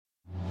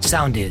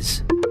sound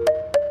is.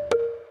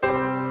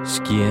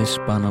 Σκιές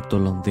πάνω από το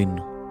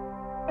Λονδίνο.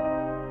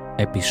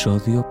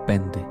 Επεισόδιο 5.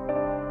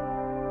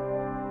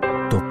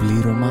 Το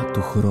πλήρωμα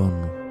του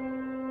χρόνου.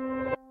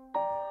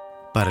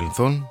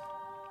 Παρελθόν,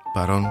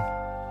 παρόν,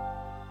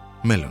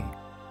 μέλλον.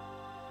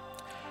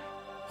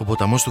 Ο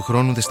ποταμός του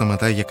χρόνου δεν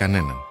σταματάει για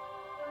κανέναν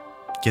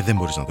και δεν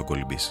μπορείς να τον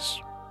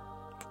κολυμπήσεις.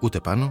 Ούτε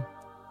πάνω,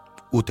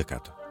 ούτε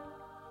κάτω.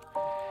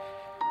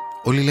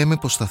 Όλοι λέμε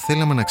πως θα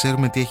θέλαμε να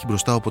ξέρουμε τι έχει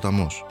μπροστά ο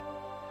ποταμός.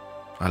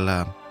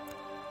 Αλλά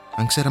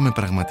αν ξέραμε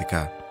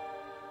πραγματικά,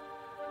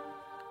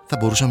 θα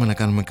μπορούσαμε να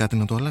κάνουμε κάτι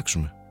να το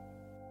αλλάξουμε.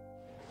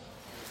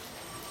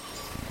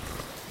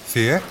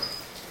 Θείε.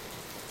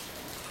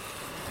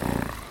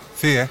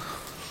 Θείε.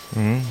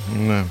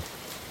 Ναι.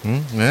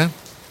 Ναι.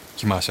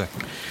 Κοιμάσαι?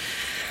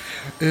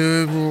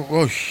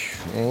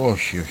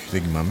 Όχι,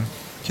 δεν κοιμάμαι.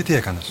 Και τι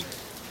έκανες?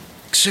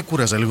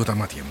 Ξεκούραζα λίγο τα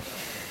μάτια μου.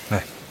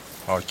 Ναι,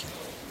 όχι.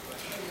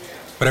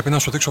 Πρέπει να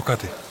σου δείξω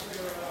κάτι.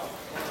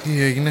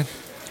 Τι έγινε?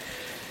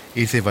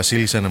 Ήρθε η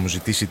Βασίλισσα να μου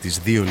ζητήσει τις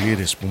 2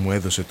 λίρες που μου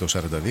έδωσε το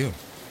 42.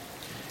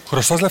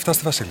 Χρωστάς λεφτά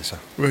στη Βασίλισσα?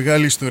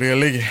 Μεγάλη ιστορία,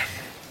 λέγε.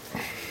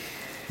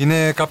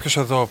 Είναι κάποιος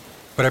εδώ,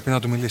 πρέπει να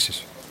του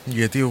μιλήσεις.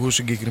 Γιατί εγώ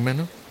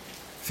συγκεκριμένα?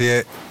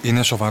 Θείε,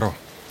 είναι σοβαρό.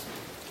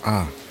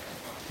 Α,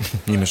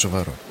 είναι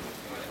σοβαρό.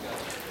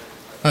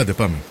 Άντε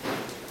πάμε.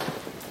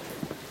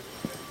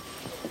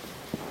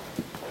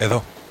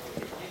 Εδώ.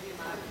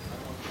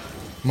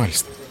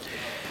 Μάλιστα.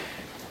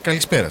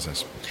 Καλησπέρα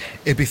σας.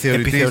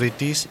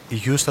 Επιθεωρητής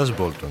Γιούστας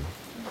Μπόλτον.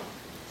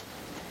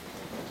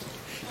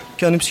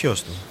 Και ο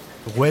ανιψιός του,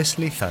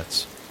 Wesley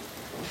Thatch.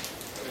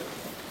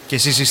 Και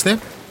εσείς είστε?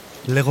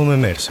 Λέγομαι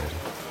Μέρσερ,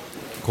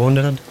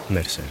 Κόνραντ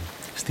Μέρσερ,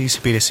 στις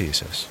υπηρεσίες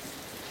σας.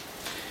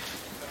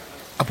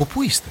 Από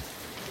πού είστε?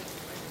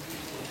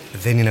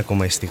 Δεν είναι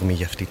ακόμα η στιγμή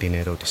για αυτή την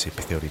ερώτηση,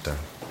 επιθεωρητά.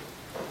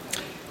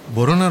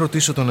 Μπορώ να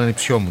ρωτήσω τον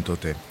ανιψιό μου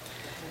τότε,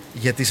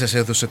 γιατί σας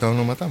έδωσε τα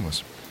ονόματά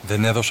μας?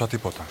 Δεν έδωσα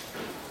τίποτα.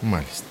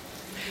 Μάλιστα.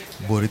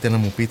 Μπορείτε να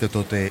μου πείτε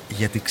τότε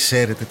γιατί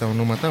ξέρετε τα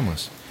ονόματά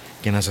μας?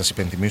 Και να σας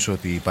υπενθυμίσω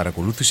ότι η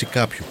παρακολούθηση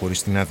κάποιου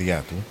χωρίς την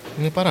άδειά του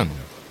είναι παράνομη.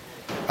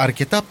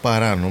 Αρκετά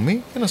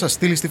παράνομη για να σας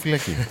στείλει στη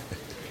φυλακή.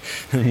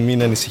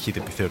 Μην ανησυχείτε,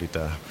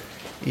 επιθεωρητά.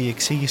 Η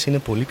εξήγηση είναι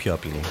πολύ πιο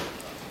απλή.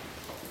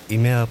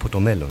 Είμαι από το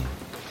μέλλον.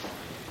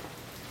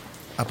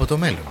 Από το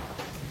μέλλον?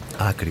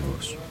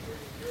 Ακριβώς.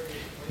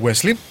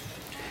 Wesley,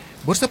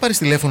 μπορείς να πάρεις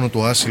τηλέφωνο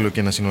του άσυλο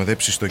και να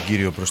συνοδέψεις τον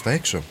κύριο προς τα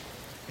έξω?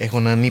 Έχω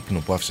έναν ύπνο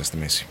που άφησα στη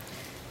μέση.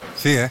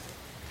 Θείε.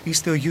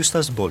 Είστε ο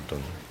Γιούστας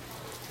Μπόλτον,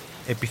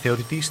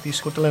 επιθεωρητής της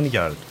Σκότλαντ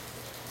Γιαρντ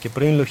και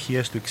πρώην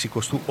λοχείας του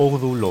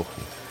 68ου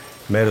λόχου,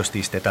 μέρος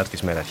της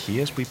 4ης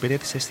μεραρχίας που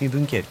υπηρέτησε στη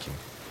Δουνκέρκη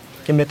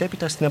και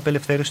μετέπειτα στην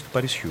απελευθέρωση του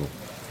Παρισιού.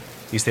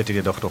 Είστε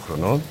 38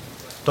 χρονών,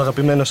 το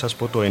αγαπημένο σας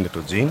ποτό είναι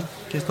το τζιν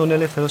και στον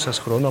ελεύθερο σας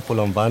χρόνο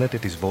απολαμβάνετε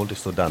τις βόλτες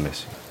στον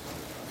Τάμεση.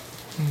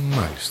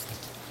 Μάλιστα.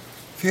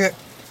 Θείε,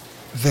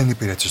 δεν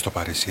υπηρέτησες στο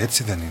Παρίσι,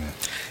 έτσι δεν είναι?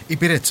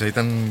 Υπηρέτησα,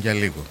 ήταν για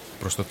λίγο,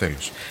 προς το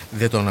τέλος.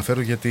 Δεν το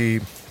αναφέρω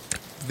γιατί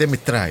δεν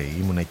μετράει.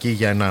 Ήμουν εκεί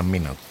για 1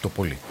 μήνα, το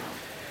πολύ.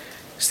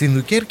 Στην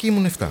Δουκέρκη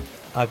ήμουν 7.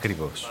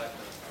 Ακριβώς.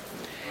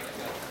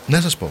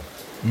 Να σας πω,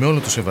 με όλο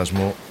το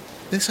σεβασμό,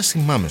 δεν σας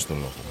θυμάμαι στο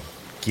λόγο,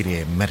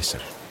 κύριε Μέρσερ.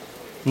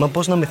 Μα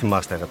πώς να με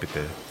θυμάστε,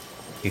 αγαπητέ?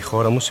 Η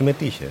χώρα μου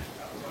συμμετείχε.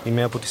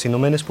 Είμαι από τις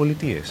Ηνωμένες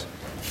Πολιτείες.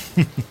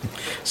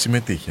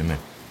 Συμμετείχε, ναι.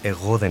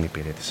 Εγώ δεν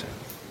υπηρέτησα,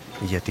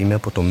 γιατί είμαι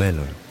από το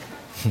μέλλον.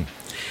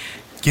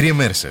 Κύριε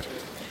Μέρσερ,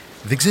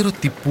 δεν ξέρω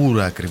τι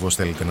πουρα ακριβώς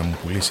θέλετε να μου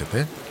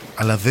πουλήσετε,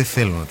 αλλά δεν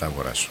θέλω να τα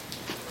αγοράσω.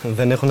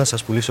 Δεν έχω να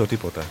σας πουλήσω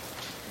τίποτα.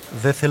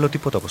 Δεν θέλω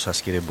τίποτα από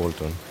σας, κύριε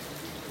Μπόλτον.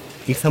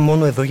 Ήρθα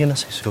μόνο εδώ για να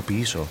σας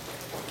ειδοποιήσω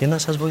και να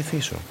σας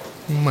βοηθήσω.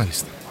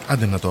 Μάλιστα.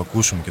 Άντε να το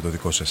ακούσουμε και το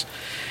δικό σας.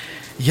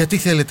 Γιατί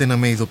θέλετε να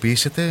με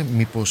ειδοποιήσετε?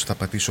 Μήπως θα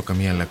πατήσω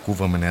καμία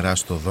λακκούβα με νερά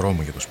στο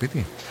δρόμο για το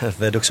σπίτι?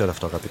 Δεν το ξέρω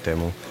αυτό, αγαπητέ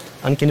μου.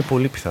 Αν και είναι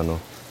πολύ πιθανό.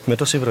 Με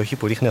τόση βροχή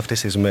που ρίχνει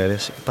αυτές τις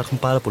μέρες, υπάρχουν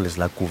πάρα πολλές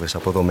λακκούβες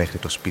από εδώ μέχρι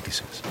το σπίτι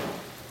σας.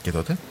 Και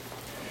τότε?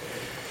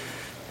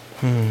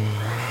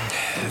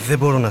 Δεν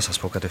μπορώ να σας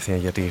πω κατευθείαν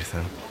γιατί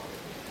ήρθα.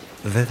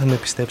 Δεν θα με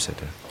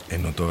πιστέψετε.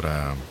 Ενώ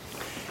τώρα...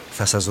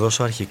 Θα σας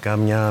δώσω αρχικά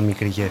μια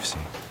μικρή γεύση.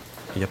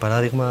 Για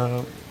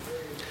παράδειγμα...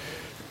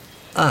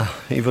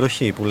 η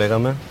βροχή που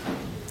λέγαμε.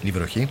 Η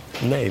βροχή?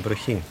 Ναι, η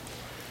βροχή.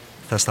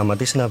 Θα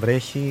σταματήσει να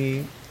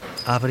βρέχει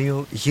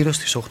αύριο γύρω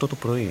στις 8 το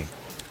πρωί.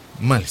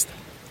 Μάλιστα.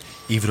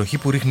 Η βροχή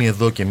που ρίχνει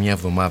εδώ και 1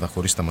 εβδομάδα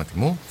χωρίς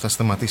σταματημό θα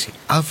σταματήσει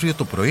αύριο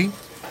το πρωί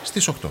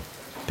στις 8.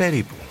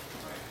 Περίπου.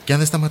 Και αν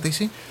δεν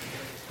σταματήσει?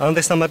 Αν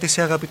δεν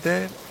σταματήσει,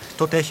 αγαπητέ,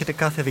 τότε έχετε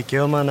κάθε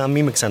δικαίωμα να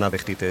μην με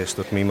ξαναδεχτείτε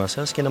στο τμήμα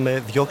σας και να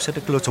με διώξετε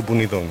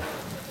κλωτσομπουνιδών.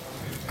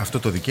 Αυτό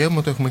το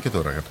δικαίωμα το έχουμε και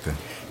τώρα, αγαπητέ.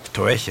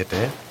 Το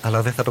έχετε,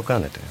 αλλά δεν θα το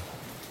κάνετε.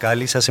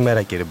 Καλή σας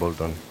ημέρα, κύριε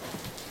Μπόλτον.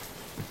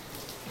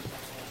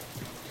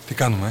 Τι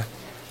κάνουμε?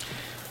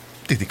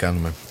 Τι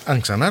κάνουμε?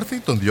 Αν ξανάρθει,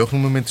 τον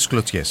διώχνουμε με τις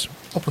κλωτσιές,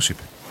 όπως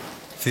είπε.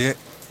 Θείε,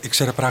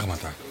 ήξερε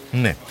πράγματα.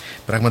 Ναι,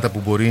 πράγματα που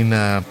μπορεί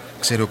να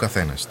ξέρει ο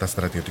καθένας. Τα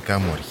στρατιωτικά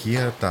μου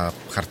αρχεία, τα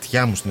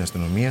χαρτιά μου στην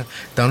αστυνομία,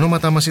 τα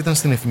ονόματά μας ήταν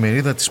στην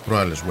εφημερίδα της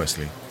προάλλες,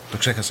 Wesley. Το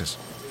ξέχασες?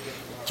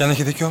 Κι αν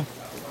έχει δίκιο?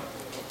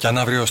 Και αν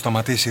αύριο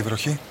σταματήσει η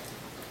βροχή?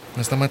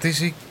 Να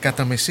σταματήσει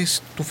κατά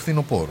μεσής του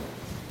φθινοπόρου.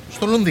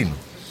 Στο Λονδίνο.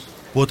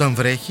 Που όταν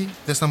βρέχει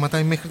δεν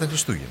σταματάει μέχρι τα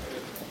Χριστούγεννα.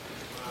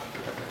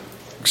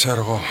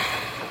 Ξέρω εγώ.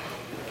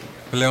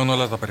 Πλέον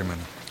όλα τα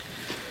περιμένω.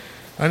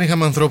 Αν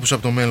είχαμε ανθρώπους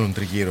από το μέλλον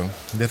τριγύρω,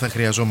 δεν θα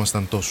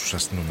χρειαζόμασταν τόσους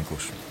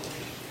αστυνομικούς.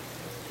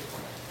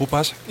 Πού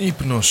πας?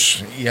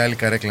 Ύπνος. Η άλλη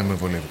καρέκλα με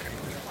βολεύει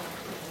καλύτερα.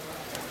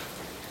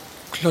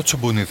 Κλώτσο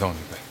μπουνιδών,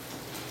 είπε.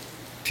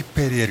 Τι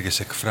περίεργες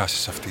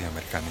εκφράσεις αυτοί οι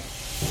Αμερικανοί.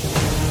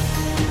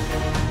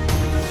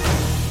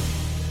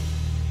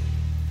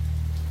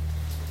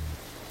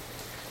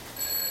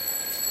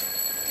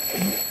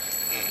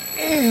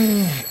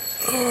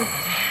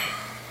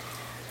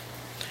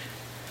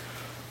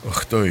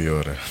 Οχτώ η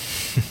ώρα.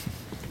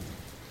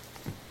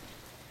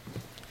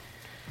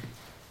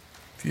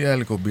 Τι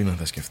άλλη κομπίνα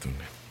θα σκεφτούν.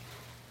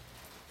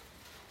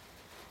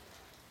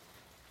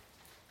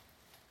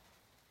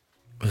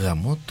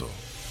 Γαμώτο.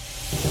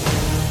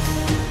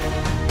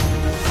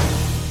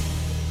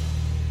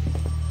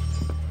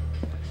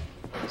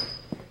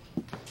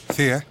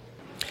 Θεία.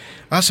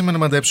 Άσε με να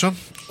μαντέψω.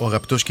 Ο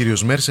αγαπητός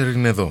κύριος Μέρσερ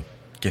είναι εδώ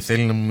και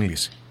θέλει να μου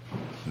μιλήσει.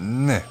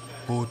 Ναι,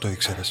 πού το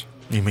ήξερες?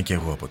 Είμαι κι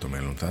εγώ από το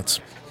μέλλον,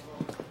 Θάτς.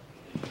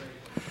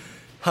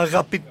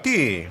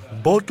 Αγαπητοί,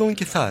 Μπόλτον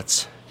και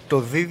Θάτς, το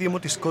δίδυμο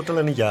της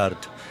Σκότλαντ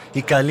Γιαρντ,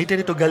 η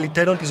καλύτερη των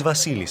καλλιτέρων της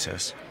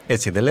βασίλισσας.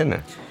 Έτσι δεν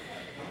λένε?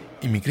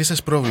 Η μικρή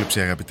σας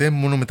πρόβλεψη, αγαπητέ,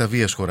 μόνο με τα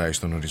βίας χωράει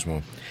στον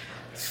ορισμό.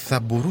 Θα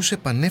μπορούσε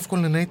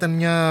πανεύκολα να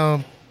ήταν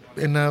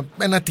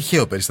ένα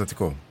τυχαίο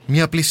περιστατικό.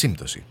 Μια απλή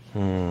σύμπτωση.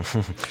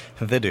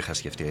 Δεν το είχα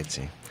σκεφτεί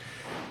έτσι.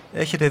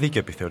 Έχετε δίκιο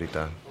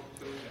επιθεωρητά.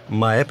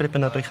 Μα έπρεπε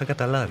να το είχα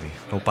καταλάβει.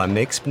 Ο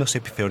πανέξυπνος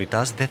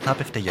επιθεωρητάς δεν θα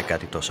πέφτε για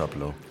κάτι τόσο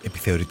απλό.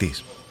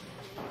 Επιθεωρητής.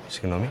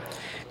 Συγγνώμη.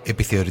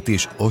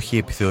 Επιθεωρητής, όχι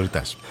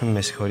επιθεωρητάς.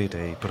 Με συγχωρείτε,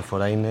 η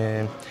προφορά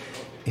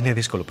είναι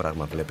δύσκολο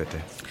πράγμα,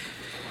 βλέπετε.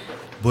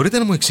 Μπορείτε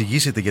να μου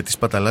εξηγήσετε γιατί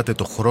σπαταλάτε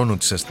το χρόνο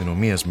της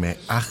αστυνομίας με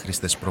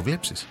άχρηστες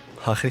προβλέψεις?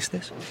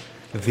 Άχρηστες?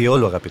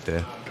 Διόλου,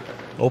 αγαπητέ.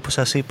 Όπως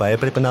σας είπα,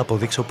 έπρεπε να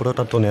αποδείξω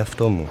πρώτα τον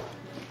εαυτό μου.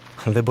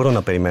 Δεν μπορώ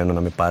να περιμένω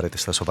να με πάρετε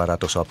στα σοβαρά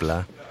τόσο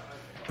απλά.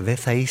 Δεν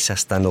θα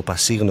ήσασταν ο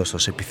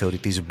πασίγνωστος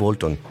επιθεωρητής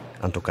Μπόλτον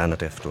αν το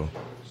κάνατε αυτό.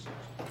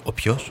 Ο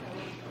ποιος?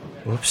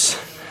 Ούψ,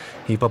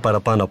 είπα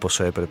παραπάνω από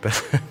όσο έπρεπε.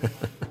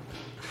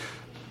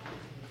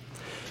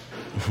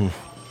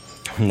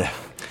 Ναι.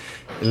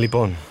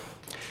 Λοιπόν,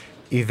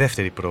 η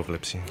δεύτερη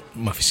πρόβλεψη.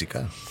 Μα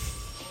φυσικά.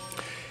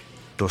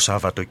 Το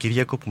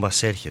Σαββατοκύριακο που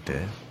μας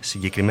έρχεται,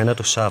 συγκεκριμένα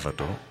το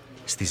Σάββατο,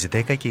 στις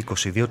 10 και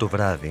 22 το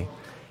βράδυ,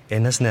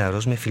 ένας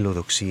νεαρός με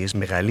φιλοδοξίες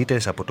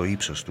μεγαλύτερες από το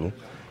ύψος του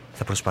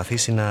θα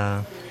προσπαθήσει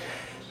να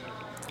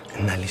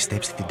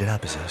ληστέψει την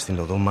τράπεζα στην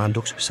οδό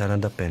Μάντοξ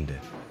 45,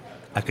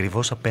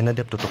 ακριβώς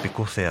απέναντι από το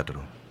τοπικό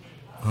θέατρο.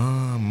 Α,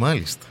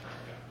 μάλιστα.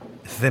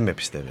 Δεν με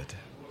πιστεύετε.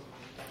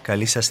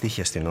 Καλή σας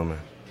τύχη, αστυνόμε.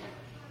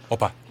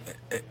 Όπα,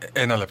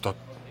 ένα λεπτό.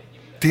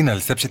 Τι να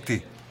ληστέψει,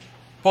 τι?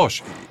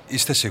 Πώς,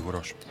 είστε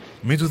σίγουρος?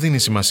 Μην του δίνει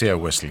σημασία,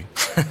 Wesley.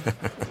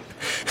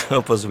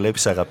 Όπως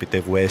βλέπεις,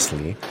 αγαπητέ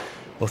Wesley,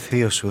 ο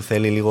θείος σου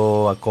θέλει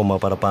λίγο ακόμα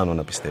παραπάνω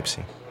να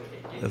πιστέψει.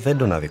 Δεν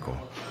τον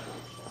αδικώ.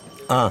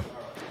 Α,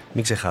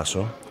 μην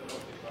ξεχάσω,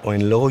 ο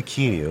εν λόγω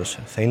κύριος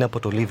θα είναι από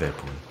το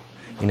Λίβερπουλ.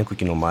 Είναι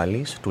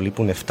κουκκινομάλης, του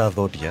λείπουν 7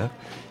 δόντια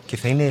και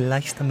θα είναι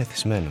ελάχιστα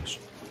μεθυσμένος.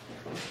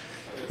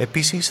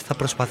 Επίσης θα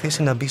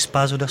προσπαθήσει να μπει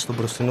σπάζοντας στον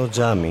μπροστινό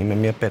τζάμι με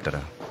μια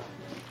πέτρα.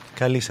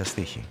 Καλή σας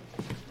τύχη.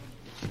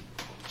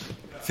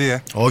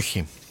 Θεία.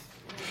 Όχι.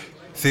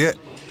 Θεία,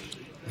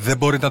 δεν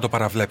μπορεί να το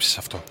παραβλέψεις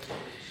αυτό.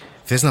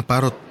 Θες να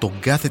πάρω τον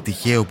κάθε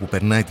τυχαίο που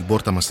περνάει την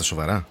πόρτα μας στα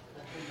σοβαρά?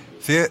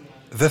 Θεία,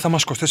 δεν θα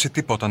μας κοστίσει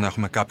τίποτα να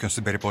έχουμε κάποιον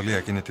στην περιπολία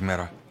εκείνη τη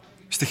μέρα.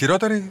 Στη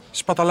χειρότερη,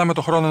 σπαταλάμε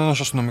το χρόνο ενός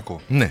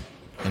αστυνομικού. Ναι,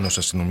 ενός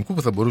αστυνομικού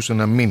που θα μπορούσε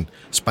να μην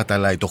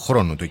σπαταλάει το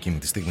χρόνο του εκείνη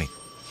τη στιγμή.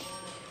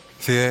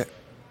 Θεία,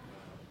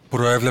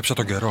 προέβλεψα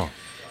τον καιρό.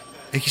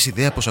 Έχεις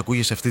ιδέα πώς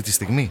ακούγεσαι αυτή τη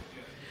στιγμή?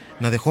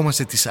 Να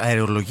δεχόμαστε τις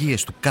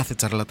αερολογίες του κάθε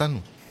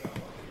τσαρλατάνου?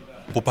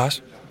 Πού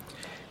πας?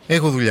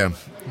 Έχω δουλειά.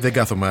 Δεν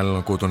κάθομαι άλλο να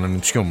ακούω τον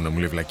ανιψιό μου να μου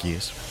λέει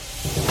βλακίες.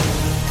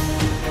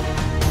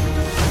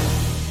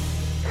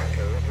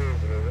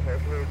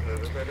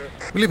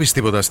 Βλέπεις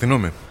τίποτα,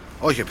 αστυνόμε?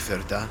 Όχι,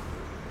 επιθεωρητά.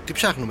 Τι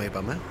ψάχνουμε,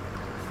 είπαμε?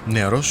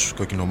 Νεαρός,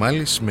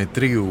 κοκκινομάλης,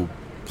 μετρίου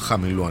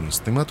χαμηλού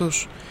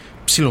αναισθήματος,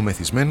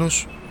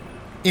 ψιλομεθυσμένος,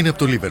 είναι από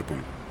το Λίβερπουλ.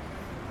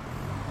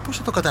 Πώς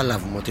θα το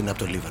καταλάβουμε ότι είναι από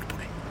το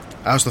Λίβερπουλ?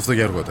 Άστο αυτό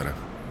για αργότερα.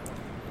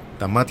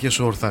 Τα μάτια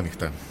σου ορθά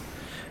ανοιχτά.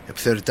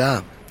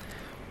 Επιθεωρητά,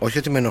 όχι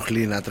ότι με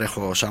ενοχλεί να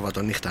τρέχω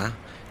Σάββατο νύχτα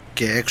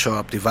και έξω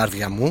από τη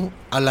βάρδια μου,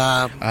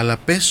 Αλλά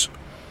πες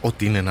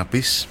ό,τι είναι να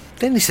πεις.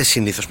 δεν είστε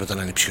συνήθως με τον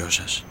ανιψιό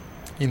σας.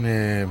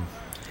 Είναι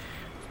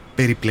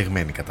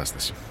περιπλεγμένη η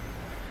κατάσταση.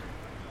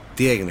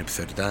 Τι έγινε,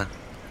 επιθεωρητά?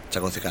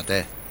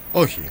 Τσακωθήκατε?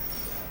 Όχι.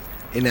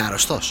 Είναι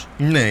άρρωστος?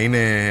 Ναι, είναι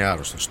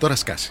άρρωστος. Τώρα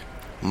σκάσει.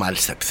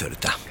 Μάλιστα,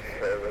 επιθεωρητά.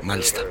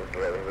 Μάλιστα.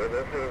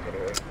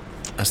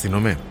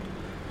 Αστυνομέ,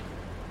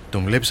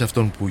 τον βλέπεις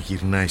αυτόν που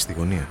γυρνάει στη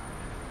γωνία?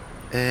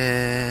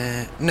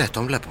 Ναι,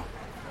 τον βλέπω.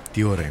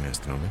 Τι ώρα είναι,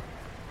 αστυνομέ?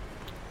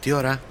 Τι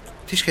ώρα?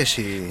 Τι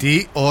σχέση?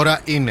 Τι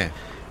ώρα είναι?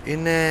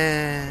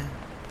 Είναι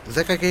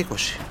 10 και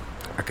 20.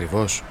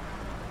 Ακριβώς.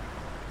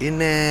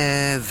 Είναι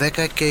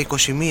 10 και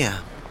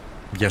 21.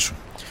 Γεια σου.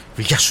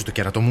 Γεια σου το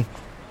κερατό μου.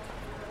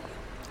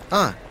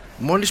 Α,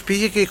 μόλις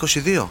πήγε και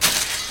 22.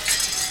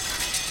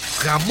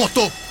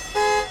 Γαμώτο!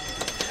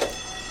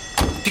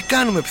 Τι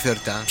κάνουμε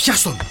επιθεωρητά?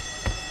 Πιάσ' τον!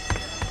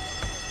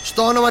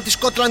 Στο όνομα της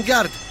Σκότλαντ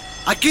Γιαρντ.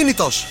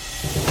 Ακίνητος!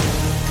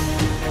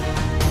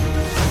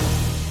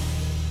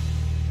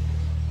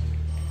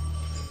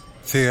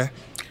 Θύε.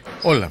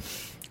 Όλα.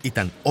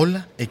 Ήταν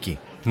όλα εκεί.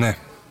 Ναι,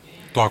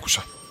 το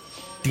άκουσα.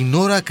 Την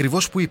ώρα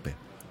ακριβώς που είπε.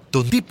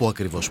 Τον τύπο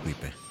ακριβώς που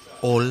είπε.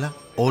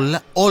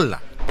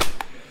 Όλα.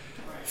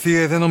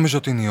 Θύε, δεν νομίζω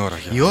ότι είναι η ώρα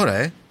για... Η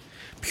ώρα,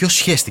 Ποιος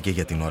σχέστηκε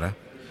για την ώρα?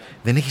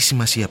 Δεν έχει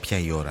σημασία πια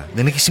η ώρα.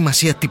 Δεν έχει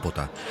σημασία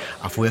τίποτα.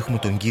 Αφού έχουμε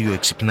τον κύριο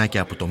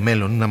Εξυπνάκια από το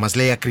μέλλον να μας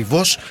λέει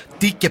ακριβώς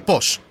τι και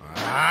πώς.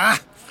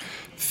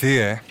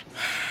 Θύε.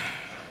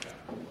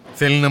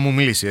 Θέλει να μου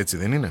μιλήσει, έτσι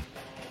δεν είναι?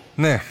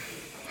 Ναι,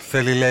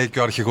 θέλει, λέει, και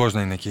ο αρχηγός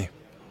να είναι εκεί.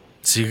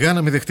 Σιγά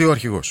να με δεχτεί ο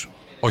αρχηγός.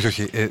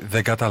 Όχι,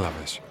 δεν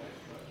κατάλαβες.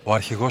 Ο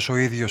αρχηγός ο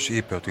ίδιος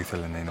είπε ότι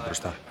ήθελε να είναι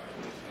μπροστά.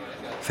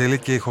 Θέλει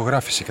και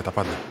ηχογράφηση και τα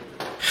πάντα.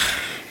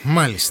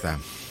 Μάλιστα.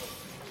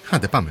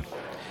 Άντε πάμε.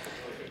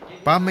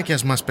 Πάμε και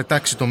ας μας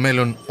πετάξει το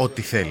μέλλον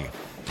ό,τι θέλει.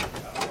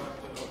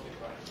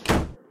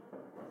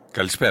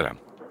 Καλησπέρα.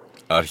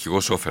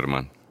 Αρχηγός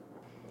Όφερμαν.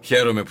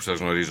 Χαίρομαι που σας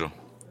γνωρίζω.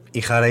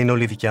 Η χαρά είναι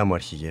όλη δικιά μου,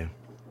 αρχηγέ.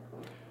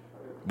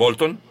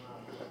 Μπόλτον,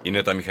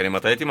 είναι τα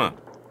μηχανήματα έτοιμα?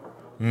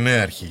 Ναι,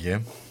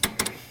 αρχηγέ.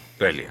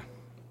 Τέλεια.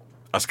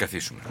 Ας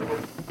καθίσουμε.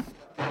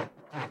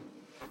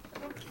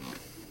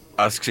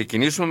 Ας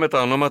ξεκινήσουμε με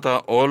τα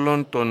ονόματα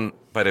όλων των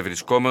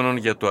παρευρισκόμενων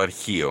για το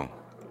αρχείο.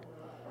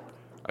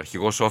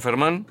 Αρχηγός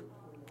Όφερμαν,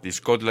 της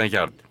Σκότλαντ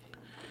Γιαρντ.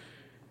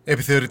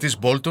 Επιθεωρητής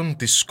Μπόλτον,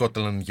 της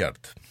Σκότλαντ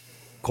Γιαρντ.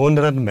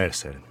 Κόνραντ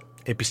Μέρσερ,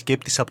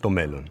 επισκέπτης από το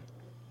μέλλον.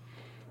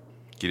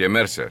 Κύριε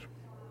Μέρσερ,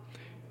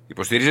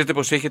 υποστηρίζετε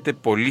πως έχετε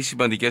πολύ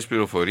σημαντικές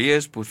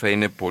πληροφορίες που θα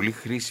είναι πολύ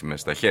χρήσιμες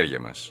στα χέρια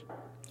μας.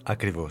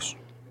 Ακριβώς.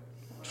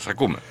 Σας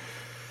ακούμε.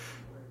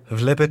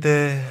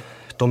 Βλέπετε,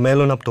 το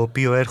μέλλον από το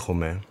οποίο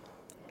έρχομαι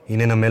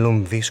είναι ένα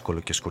μέλλον δύσκολο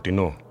και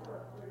σκοτεινό.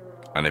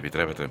 Αν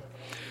επιτρέπετε,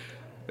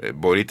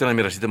 μπορείτε να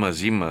μοιραστείτε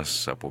μαζί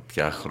μας από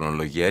ποια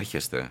χρονολογία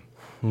έρχεστε?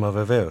 Μα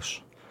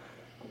βεβαίως.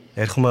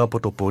 Έρχομαι από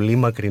το πολύ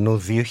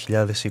μακρινό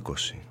 2020.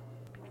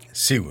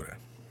 Σίγουρα.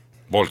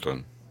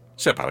 Μπόλτον,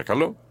 σε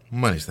παρακαλώ.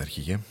 Μάλιστα,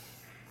 αρχηγέ.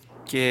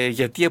 Και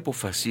γιατί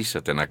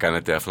αποφασίσατε να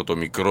κάνετε αυτό το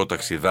μικρό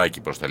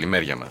ταξιδάκι προς τα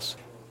λιμέρια μας?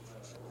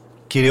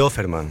 Κύριε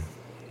Όφερμαν,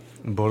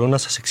 μπορώ να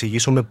σας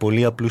εξηγήσω με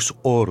πολύ απλούς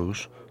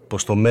όρους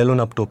πως το μέλλον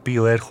από το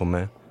οποίο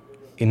έρχομαι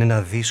είναι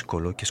ένα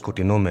δύσκολο και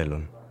σκοτεινό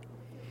μέλλον.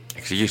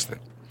 Εξηγήστε.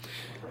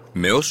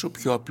 Με όσο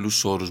πιο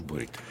απλούς όρους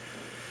μπορείτε.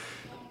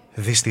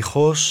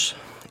 Δυστυχώς,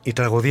 η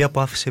τραγωδία που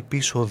άφησε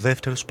πίσω ο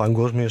Δεύτερος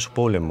Παγκόσμιος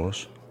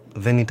Πόλεμος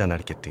δεν ήταν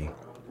αρκετή.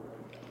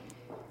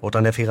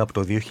 Όταν έφυγα από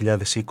το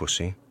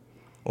 2020,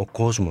 ο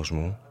κόσμος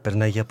μου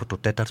περνάγε από το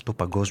Τέταρτο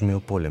Παγκόσμιο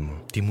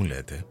Πόλεμο. Τι μου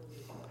λέτε?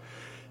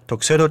 Το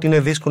ξέρω ότι είναι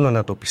δύσκολο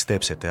να το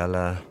πιστέψετε,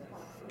 αλλά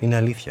είναι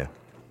αλήθεια.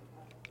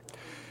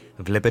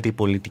 Βλέπετε, η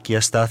πολιτική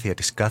αστάθεια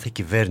της κάθε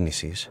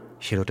κυβέρνησης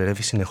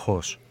χειροτερεύει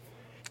συνεχώς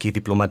και οι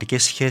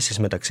διπλωματικές σχέσεις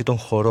μεταξύ των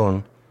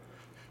χωρών,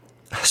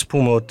 ας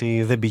πούμε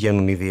ότι δεν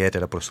πηγαίνουν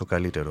ιδιαίτερα προς το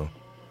καλύτερο.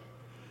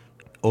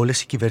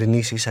 Όλες οι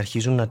κυβερνήσεις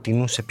αρχίζουν να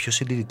τείνουν σε πιο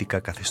συντηρητικά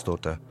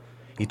καθεστώτα,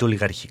 είτε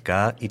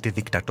ολιγαρχικά, είτε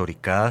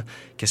δικτατορικά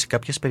και σε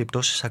κάποιες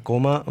περιπτώσεις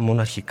ακόμα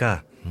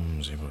μοναρχικά.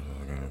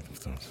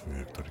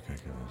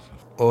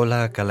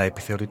 Όλα καλά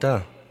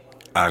επιθεωρητά?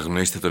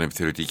 Αγνοήστε τον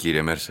επιθεωρητή,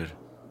 κύριε Μέρσερ.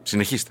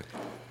 Συνεχίστε.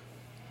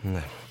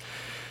 Ναι.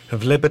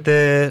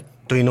 Βλέπετε,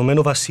 το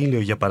Ηνωμένο Βασίλειο,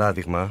 για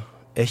παράδειγμα,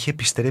 έχει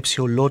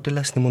επιστρέψει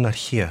ολότελα στη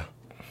μοναρχία.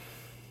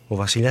 Ο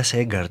βασιλιάς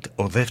Έγκαρντ,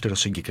 ο δεύτερος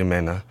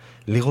συγκεκριμένα,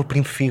 λίγο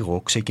πριν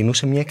φύγω,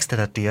 ξεκινούσε μια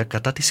εκστρατεία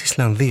κατά της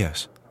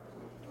Ισλανδίας.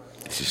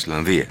 Της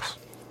Ισλανδίας?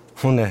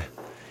 Ναι.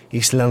 Η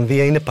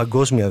Ισλανδία είναι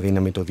παγκόσμια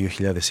δύναμη το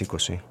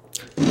 2020.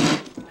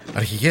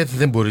 Αρχηγέ,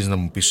 δεν μπορείς να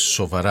μου πεις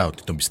σοβαρά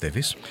ότι τον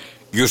πιστεύεις?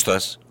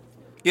 Γιούστας,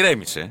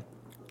 ηρέμησε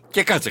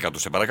και κάτσε κάτω,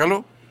 σε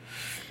παρακαλώ.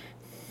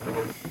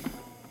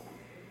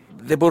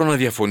 Δεν μπορώ να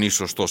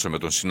διαφωνήσω ωστόσο με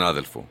τον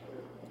συνάδελφο.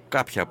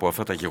 Κάποια από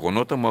αυτά τα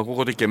γεγονότα μου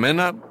ακούγονται και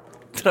εμένα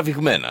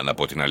τραβηγμένα, να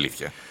πω την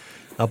αλήθεια.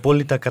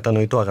 Απόλυτα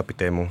κατανοητό,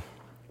 αγαπητέ μου.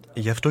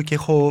 Γι' αυτό και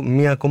έχω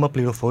μία ακόμα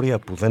πληροφορία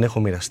που δεν έχω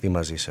μοιραστεί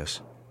μαζί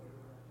σας.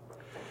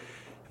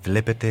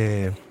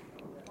 Βλέπετε,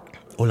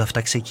 όλα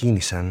αυτά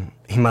ξεκίνησαν,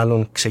 ή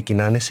μάλλον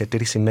ξεκινάνε σε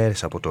 3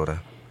 ημέρες από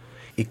τώρα.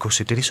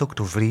 23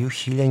 Οκτωβρίου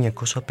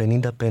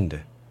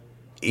 1955.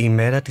 Η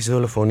ημέρα της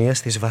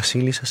δολοφονίας της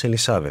βασίλισσας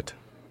Ελισάβετ.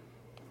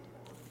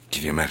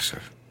 Κύριε Μέρσερ,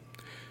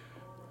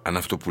 αν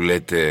αυτό που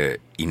λέτε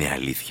είναι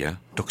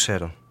αλήθεια... Το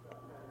ξέρω.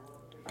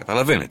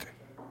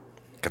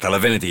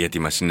 Καταλαβαίνετε γιατί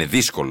μας είναι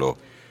δύσκολο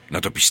να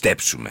το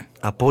πιστέψουμε.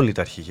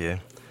 Απόλυτα,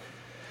 αρχηγέ.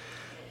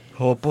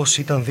 Όπως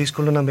ήταν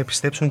δύσκολο να με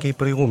πιστέψουν και οι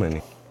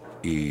προηγούμενοι.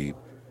 Οι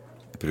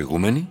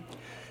προηγούμενοι?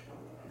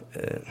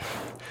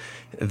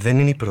 Δεν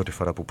είναι η πρώτη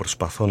φορά που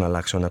προσπαθώ να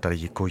αλλάξω ένα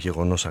τραγικό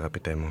γεγονός,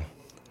 αγαπητέ μου.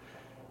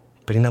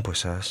 Πριν από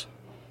εσάς,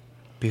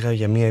 πήγα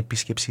για μια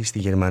επίσκεψη στη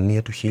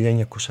Γερμανία του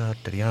 1930.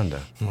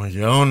 Μα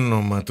για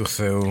όνομα του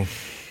Θεού.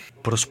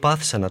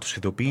 Προσπάθησα να τους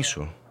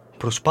ειδοποιήσω.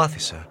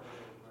 Προσπάθησα.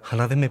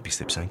 Αλλά δεν με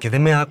πίστεψαν και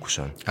δεν με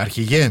άκουσαν.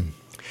 Αρχηγέ.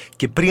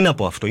 Και πριν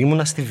από αυτό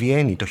ήμουνα στη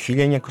Βιέννη το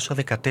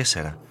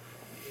 1914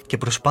 και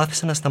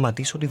προσπάθησα να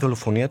σταματήσω τη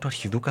δολοφονία του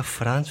αρχιδούκα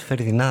Φραντς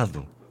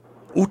Φερδινάνδου.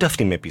 Ούτε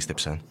αυτοί με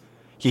πίστεψαν.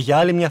 Και για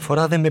άλλη μια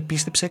φορά δεν με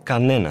πίστεψε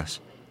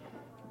κανένας.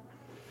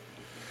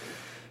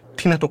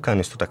 Τι να το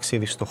κάνεις το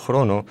ταξίδι στο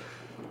χρόνο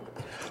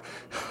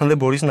αν δεν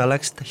μπορείς να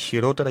αλλάξεις τα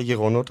χειρότερα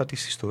γεγονότα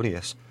της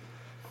ιστορίας?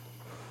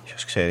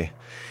 Ποιος ξέρει.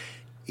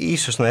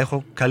 Ίσως να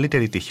έχω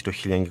καλύτερη τύχη το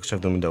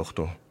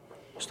 1978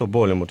 στον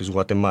πόλεμο της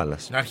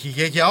Γουατεμάλας.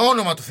 Αρχηγέ, για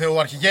όνομα του Θεού,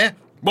 αρχηγέ.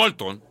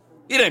 Μπόλτον,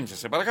 ηρέμησε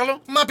σε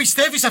παρακαλώ. Μα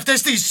πιστεύεις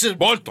αυτές τις...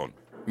 Μπόλτον,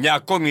 μια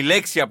ακόμη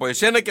λέξη από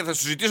εσένα και θα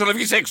σου ζητήσω να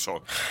βγεις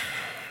έξω.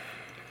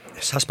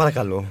 Σας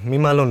παρακαλώ, μη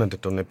μαλώνετε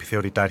τον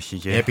επιθεωρητά,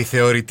 αρχηγέ.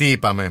 Επιθεωρητή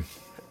είπαμε.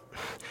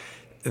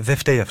 Δεν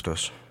φταίει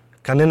αυτός.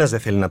 Κανένας δεν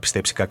θέλει να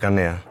πιστέψει κακά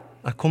νέα,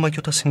 ακόμα και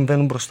όταν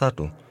συμβαίνουν μπροστά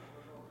του.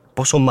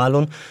 Πόσο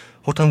μάλλον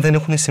όταν δεν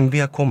έχουν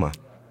συμβεί ακόμα.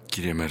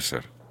 Κύριε Μέρσερ,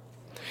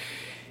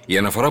 η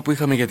αναφορά που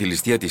είχαμε για τη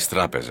ληστεία της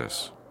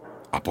τράπεζας,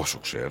 από όσο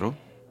ξέρω,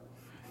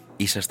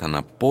 ήσασταν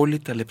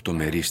απόλυτα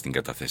λεπτομερείς στην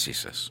κατάθεσή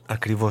σας.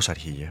 Ακριβώς,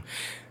 αρχηγέ.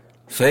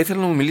 Θα ήθελα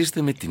να μου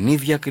μιλήσετε με την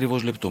ίδια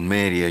ακριβώς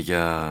λεπτομέρεια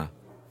για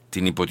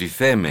την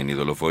υποτιθέμενη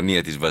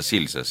δολοφονία της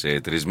βασίλισσας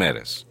σε 3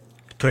 μέρες.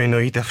 Το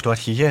εννοείτε αυτό,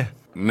 αρχηγέ?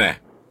 Ναι,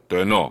 το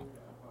εννοώ.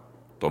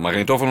 Το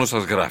μαγνητόφωνο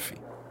σας γράφει.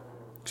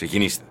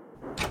 Ξεκινήστε.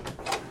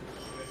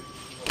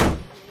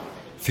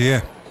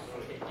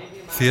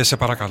 Θείε, σε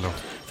παρακαλώ.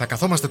 Θα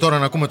καθόμαστε τώρα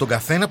να ακούμε τον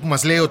καθένα που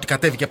μας λέει ότι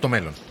κατέβηκε από το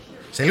μέλλον.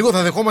 Σε λίγο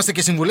θα δεχόμαστε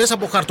και συμβουλές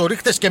από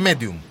χαρτορίχτες και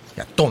medium.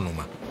 Για το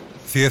όνομα.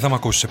 Θείε, θα μ'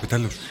 ακούσεις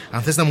επιτέλους?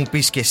 Αν θες να μου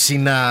πεις και εσύ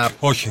να...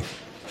 Όχι.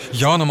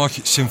 Για όνομα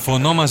όχι.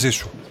 Συμφωνώ μαζί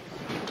σου.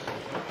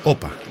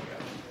 Όπα.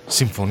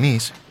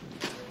 Συμφωνείς?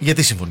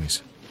 Γιατί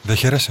συμφωνείς? Δεν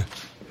χαίρεσαι?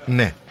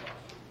 Ναι.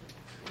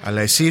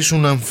 Αλλά εσύ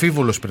ήσουν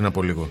αμφίβολος πριν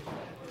από λίγο.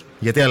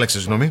 Γιατί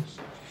άλλαξες γνώμη?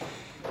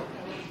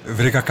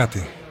 Βρήκα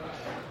κάτι.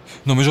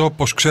 Νομίζω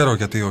πως ξέρω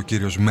γιατί ο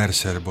κύριος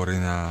Μέρσερ μπορεί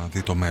να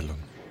δει το μέλλον.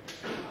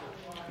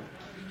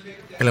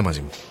 Έλα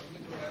μαζί μου.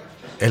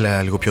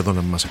 Έλα λίγο πιο εδώ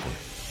να μην μας ακούει.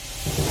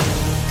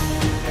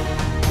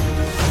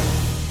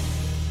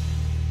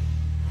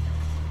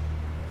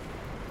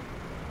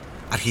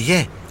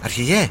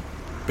 Αρχηγέ.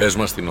 Πες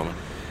μας, αστυνόμα.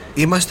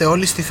 Είμαστε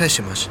όλοι στη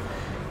θέση μας.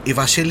 Η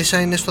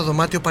βασίλισσα είναι στο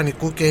δωμάτιο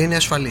πανικού και είναι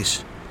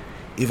ασφαλής.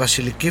 Η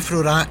βασιλική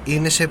φρουρά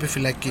είναι σε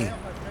επιφυλακή.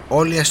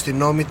 Όλοι οι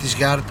αστυνόμοι της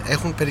Γιαρντ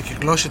έχουν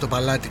περικυκλώσει το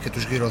παλάτι και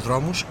τους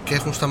γυροδρόμους και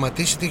έχουν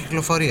σταματήσει την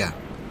κυκλοφορία.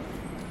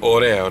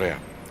 Ωραία.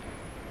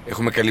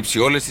 Έχουμε καλύψει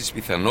όλες τις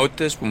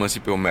πιθανότητες που μας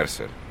είπε ο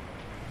Μέρσερ.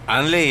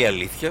 Αν λέει η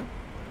αλήθεια,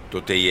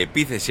 τότε η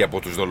επίθεση από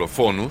τους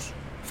δολοφόνους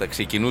θα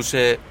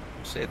ξεκινούσε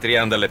σε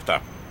 30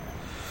 λεπτά.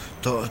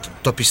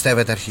 Το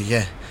πιστεύετε,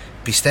 αρχηγέ?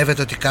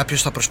 Πιστεύετε ότι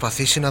κάποιος θα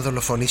προσπαθήσει να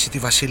δολοφονήσει τη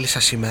βασίλισσα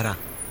σήμερα?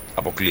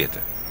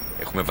 Αποκλείεται.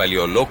 Έχουμε βάλει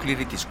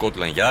ολόκληρη τη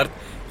Σκότλαντ Γιαρντ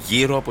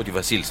γύρω από τη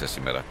βασίλισσα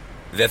σήμερα.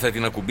 Δεν θα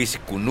την ακουμπήσει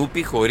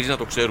κουνούπι χωρίς να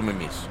το ξέρουμε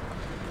εμείς.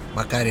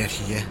 Μακάρι,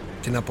 αρχηγέ.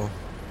 Τι να πω.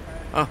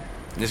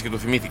 Μιας και το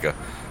θυμήθηκα.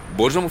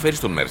 Μπορείς να μου φέρεις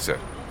τον Μέρσερ?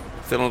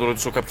 Θέλω να το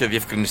ρωτήσω κάποια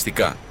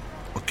διευκρινιστικά.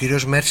 Ο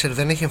κύριος Μέρσερ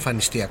δεν έχει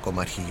εμφανιστεί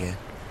ακόμα, αρχηγέ.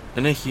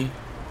 Δεν έχει.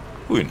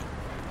 Πού είναι?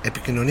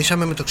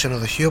 Επικοινωνήσαμε με το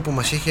ξενοδοχείο που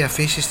μας είχε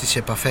αφήσει στις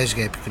επαφές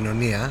για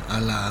επικοινωνία,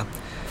 αλλά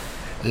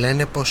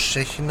λένε πως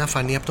έχει να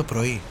φανεί από το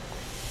πρωί.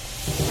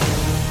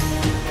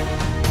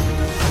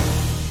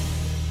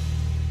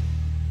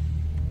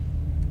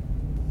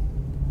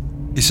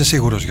 Είσαι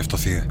σίγουρος γι' αυτό,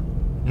 Θείε?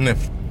 Ναι.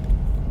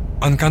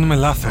 Αν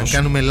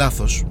κάνουμε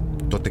λάθος,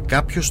 τότε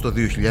κάποιος το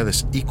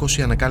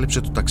 2020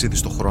 ανακάλυψε το ταξίδι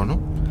στο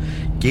χρόνο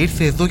και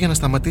ήρθε εδώ για να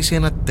σταματήσει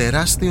ένα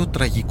τεράστιο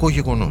τραγικό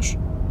γεγονός.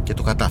 Και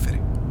το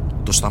κατάφερε.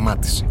 Το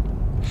σταμάτησε.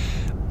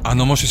 Αν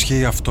όμως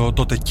ισχύει αυτό,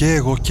 τότε και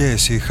εγώ και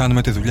εσύ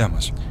χάνουμε τη δουλειά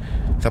μας.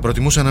 Θα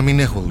προτιμούσα να μην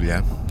έχω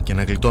δουλειά και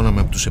να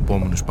γλιτώναμε από τους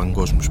επόμενους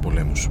παγκόσμιους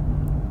πολέμους.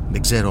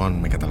 Δεν ξέρω αν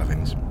με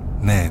καταλαβαίνεις.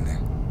 Ναι.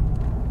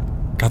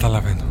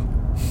 Καταλαβαίνω.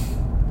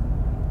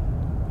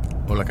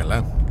 Όλα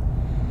καλά?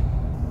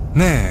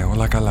 Ναι,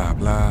 όλα καλά.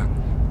 Απλά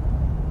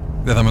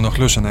δεν θα με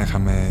ενοχλούσε να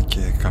είχαμε και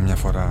καμιά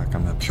φορά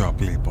καμιά πιο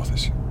απλή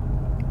υπόθεση.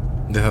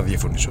 Δεν θα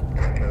διαφωνήσω.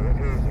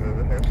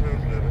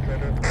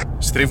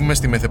 Στρίβουμε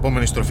στη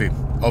μεθεπόμενη στροφή.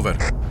 Over.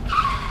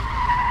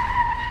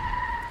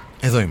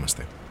 Εδώ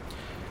είμαστε.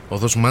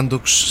 Οδός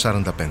Μάντοξ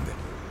 45.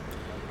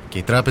 Και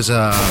η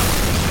τράπεζα...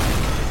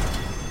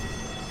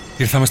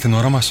 Ήρθαμε στην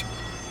ώρα μας.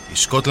 Η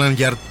Σκότλαντ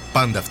Γιαρντ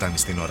πάντα φτάνει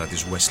στην ώρα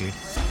της, Wesley.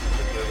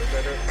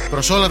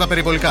 Προς όλα τα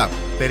περιπολικά,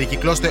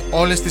 περικυκλώστε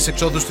όλες τις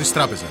εξόδους της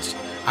τράπεζας.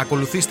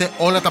 Ακολουθήστε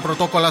όλα τα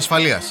πρωτόκολλα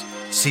ασφαλείας.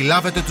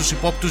 Συλλάβετε τους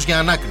υπόπτους για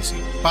ανάκριση.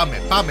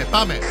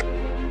 Πάμε!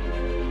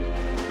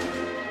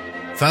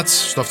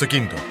 Θάτς, στο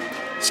αυτοκίνητο.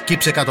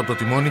 Σκύψε κάτω από το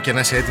τιμόνι και να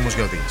είσαι έτοιμος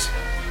για οδήγηση.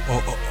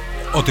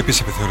 Ό,τι πεις,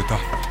 επιθεωρητά.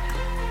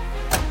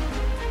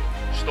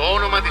 Στο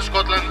όνομα της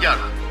Σκότλαντ Γιαρντ,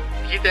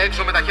 βγείτε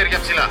έξω με τα χέρια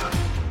ψηλά.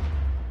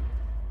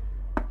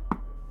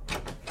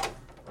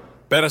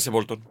 Πέρασε,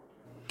 Μπόλτον.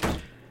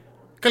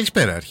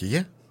 Καλησπέρα,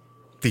 αρχηγέ.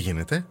 Τι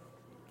γίνεται?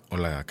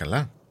 Όλα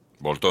καλά?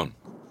 Μπόλτον,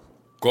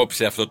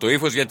 κόψε αυτό το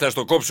ύφος γιατί θα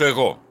στο κόψω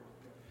εγώ.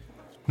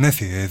 Ναι,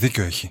 θύε,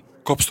 δίκιο έχει.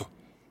 Κόψ' το.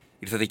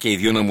 Ήρθατε και οι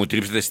δύο να μου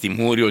τρίψετε στη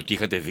μούρη ότι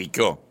είχατε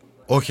δίκιο.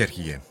 Όχι,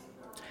 αρχηγέ.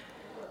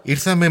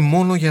 Ήρθαμε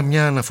μόνο για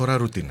μια αναφορά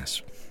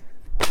ρουτίνας.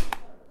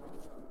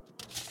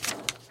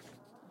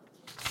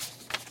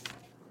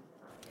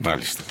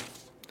 Μάλιστα.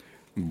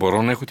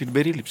 Μπορώ να έχω την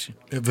περίληψη?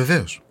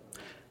 Βεβαίως.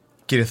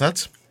 Κύριε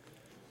Θάτς.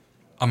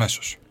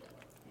 Αμέσως.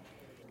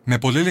 Με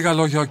πολύ λίγα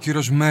λόγια ο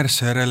κύριος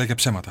Μέρσερ έλεγε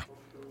ψέματα.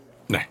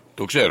 Ναι,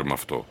 το ξέρουμε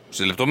αυτό.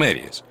 Σε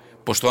λεπτομέρειες.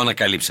 Πώς το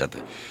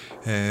ανακαλύψατε?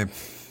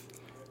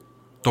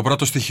 Το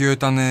πρώτο στοιχείο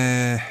ήταν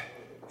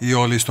η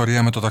όλη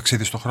ιστορία με το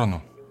ταξίδι στο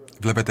χρόνο.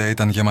 Βλέπετε,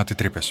 ήταν γεμάτη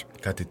τρύπες.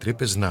 Κάτι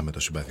τρύπες, να με το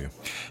συμπάθειο.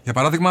 Για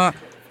παράδειγμα,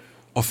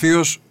 ο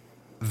θείος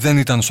δεν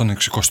ήταν στον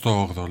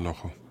 68ο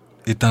λόγο.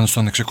 Ήταν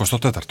στον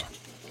 64ο.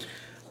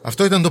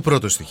 Αυτό ήταν το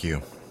πρώτο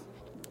στοιχείο.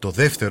 Το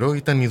δεύτερο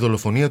ήταν η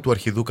δολοφονία του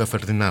αρχιδούκα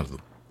Φερδινάνδου.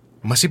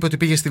 Μας είπε ότι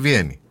πήγε στη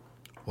Βιέννη.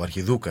 Ο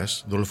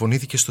αρχιδούκας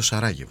δολοφονήθηκε στο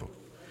Σαράγεβο.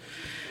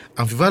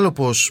 Αμφιβάλλω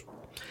πως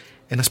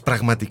ένας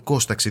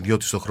πραγματικός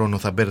ταξιδιώτης στο χρόνο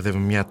θα μπέρδευε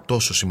μια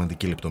τόσο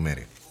σημαντική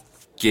λεπτομέρεια.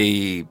 Και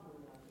η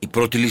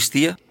πρώτη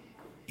ληστεία?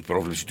 Η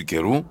πρόβλεψη του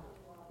καιρού?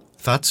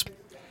 Θάτς.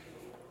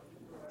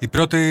 Η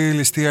πρώτη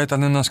ληστεία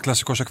ήταν ένας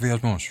κλασικός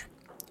εκβιασμός.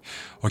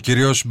 Ο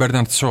κύριος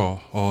Μπέρναρντ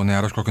Σο, ο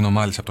νεαρός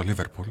κοκκινομάλης από το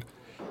Λίβερπουλ,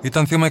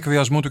 ήταν θύμα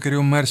εκβιασμού του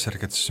κυρίου Μέρσερ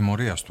και της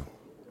συμμορίας του.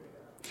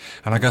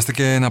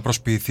 Αναγκάστηκε να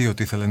προσποιηθεί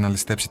ότι ήθελε να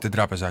ληστέψει την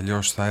τράπεζα,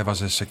 αλλιώς θα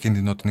έβαζε σε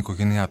κίνδυνο την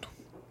οικογένειά του.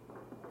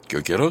 Και ο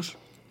καιρός?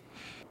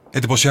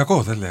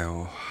 Εντυπωσιακό, δεν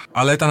λέω,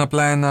 αλλά ήταν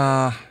απλά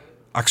ένα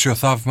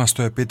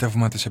αξιοθαύμαστο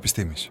επίτευγμα της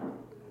επιστήμης.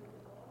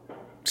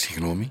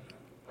 Συγγνώμη?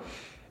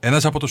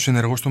 Ένας από τους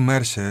συνεργούς του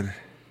Μέρσερ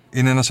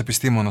είναι ένας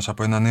επιστήμονας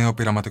από ένα νέο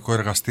πειραματικό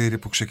εργαστήρι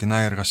που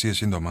ξεκινάει εργασίες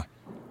σύντομα.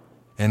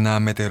 Ένα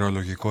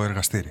μετεωρολογικό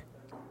εργαστήρι.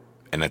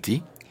 Ένα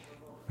τι?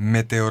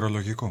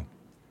 Μετεωρολογικό.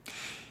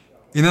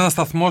 Είναι ένας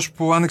σταθμός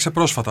που άνοιξε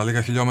πρόσφατα,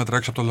 λίγα χιλιόμετρα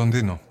έξω από το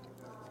Λονδίνο.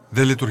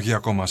 Δεν λειτουργεί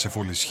ακόμα σε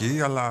full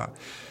ισχύ, αλλά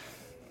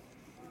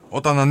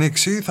όταν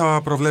ανοίξει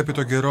θα προβλέπει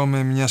τον καιρό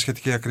με μια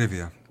σχετική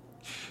ακρίβεια.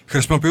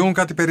 Χρησιμοποιούν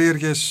κάτι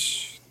περίεργες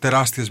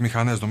τεράστιες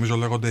μηχανές, νομίζω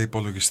λέγονται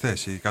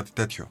υπολογιστές ή κάτι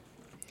τέτοιο.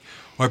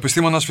 Ο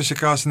επιστήμονας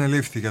φυσικά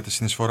συνελήφθη για τη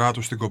συνεισφορά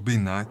του στην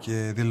κομπίνα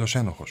και δήλωσε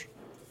ένοχος.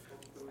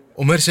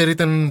 Ο Μέρσερ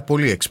ήταν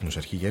πολύ έξυπνος,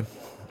 αρχηγέ.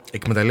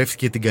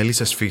 Εκμεταλλεύτηκε την καλή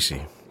σας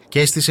φύση και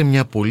έστησε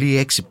μια πολύ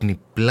έξυπνη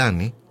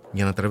πλάνη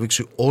για να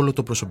τραβήξει όλο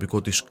το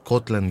προσωπικό της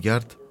Σκότλαντ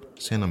Γιαρντ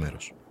σε ένα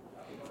μέρος.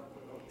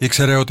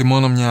 Ήξερε ότι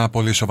μόνο μια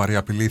πολύ σοβαρή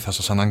απειλή θα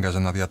σας ανάγκαζε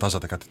να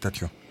διατάζατε κάτι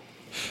τέτοιο.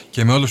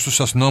 Και με όλους τους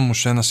αστυνόμους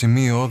σε ένα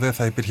σημείο δεν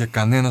θα υπήρχε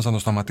κανένας να το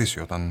σταματήσει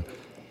όταν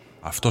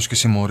αυτός και η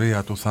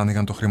συμμορία του θα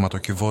άνοιγαν το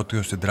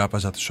χρηματοκιβώτιο στην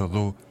τράπεζα της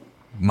οδού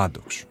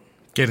Μάντοξ.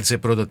 Κέρδισε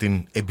πρώτα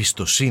την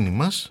εμπιστοσύνη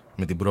μας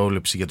με την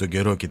πρόβλεψη για τον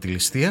καιρό και τη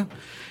ληστεία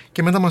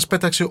και μετά μας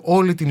πέταξε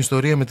όλη την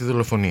ιστορία με τη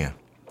δολοφονία.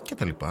 Και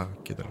τα λοιπά.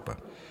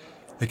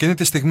 Εκείνη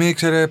τη στιγμή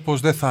ήξερε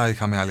πως δεν θα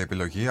είχαμε άλλη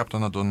επιλογή από το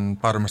να τον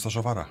πάρουμε στα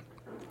σοβαρά.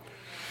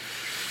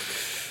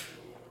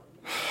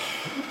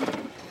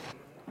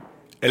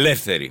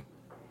 Ελεύθερη.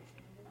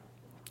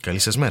 Καλή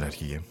σας μέρα,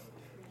 αρχηγέ.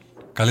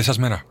 Καλή σας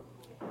μέρα.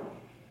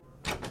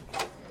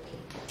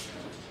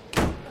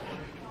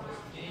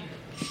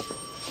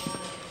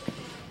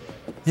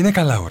 Είναι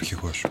καλά ο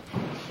αρχηγός?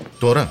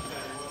 Τώρα?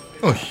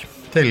 Όχι,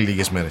 θέλει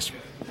λίγες μέρες.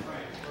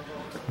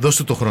 Δώσ'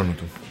 του το χρόνο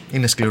του.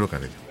 Είναι σκληρό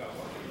καρύδι.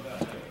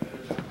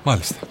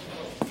 Μάλιστα.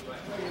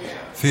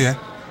 Θύε.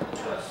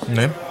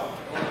 Ναι.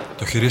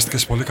 Το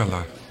χειρίστηκες πολύ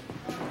καλά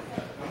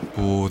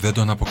που δεν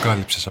τον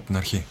αποκάλυψες από την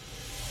αρχή.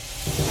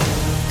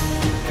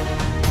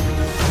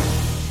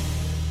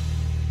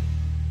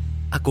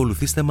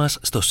 Ακολουθήστε μας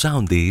στο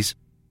Soundees,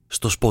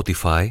 στο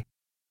Spotify,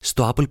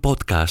 στο Apple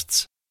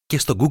Podcasts και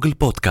στο Google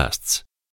Podcasts.